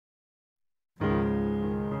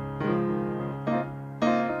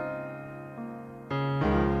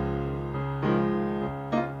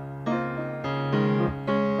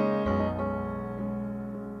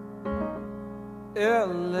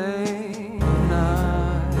L.A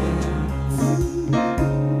Nights.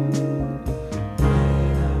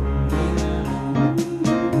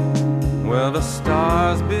 Well, the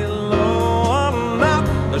stars below are not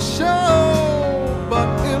a show, but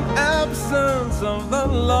in absence of the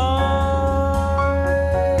light,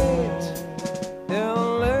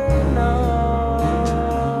 L.A Nights.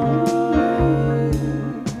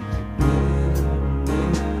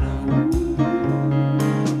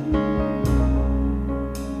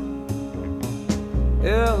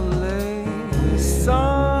 L.A. sights,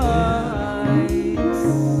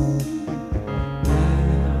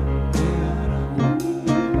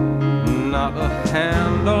 not a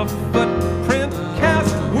hand or footprint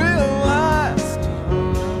cast will last.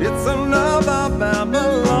 It's another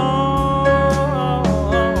Babylon.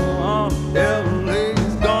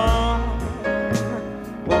 L.A.'s gone,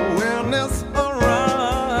 awareness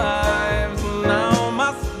arrives. Now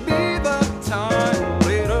must be the time.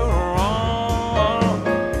 Later on,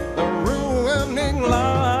 the ruining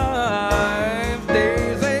life.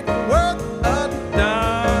 Days ain't worth a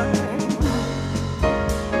dime.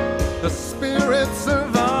 The spirit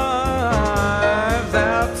survives,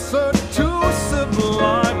 absurd to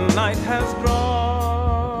sublime. Night has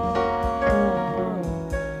drawn,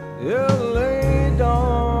 L.A.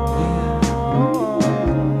 dawn.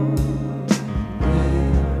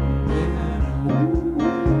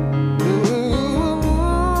 Ooh,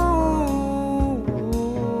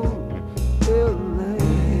 L.A.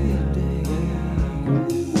 days.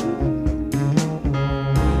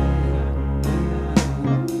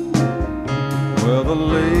 Well, the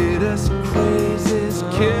latest crazes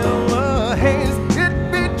kill a haze. It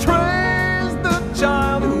betrays the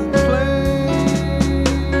child who plays.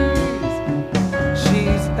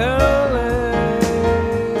 She's L.A.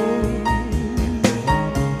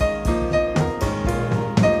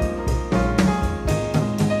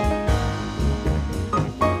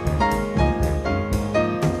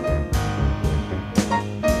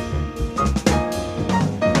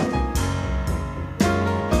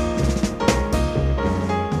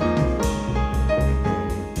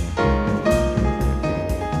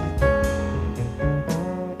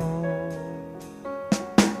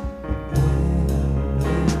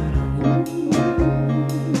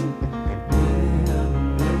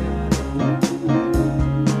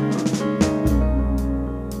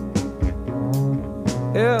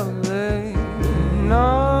 L.A.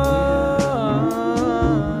 Nights.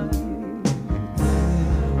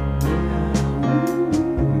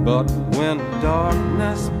 But when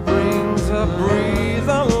darkness brings a breeze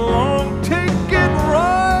along, take it,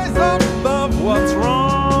 rise above what's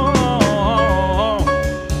wrong.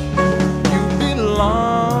 You belong.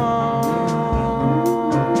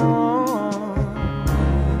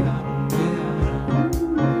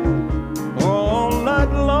 All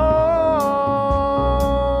night long.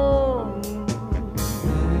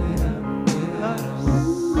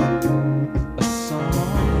 A song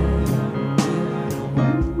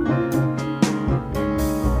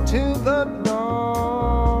till the dawn.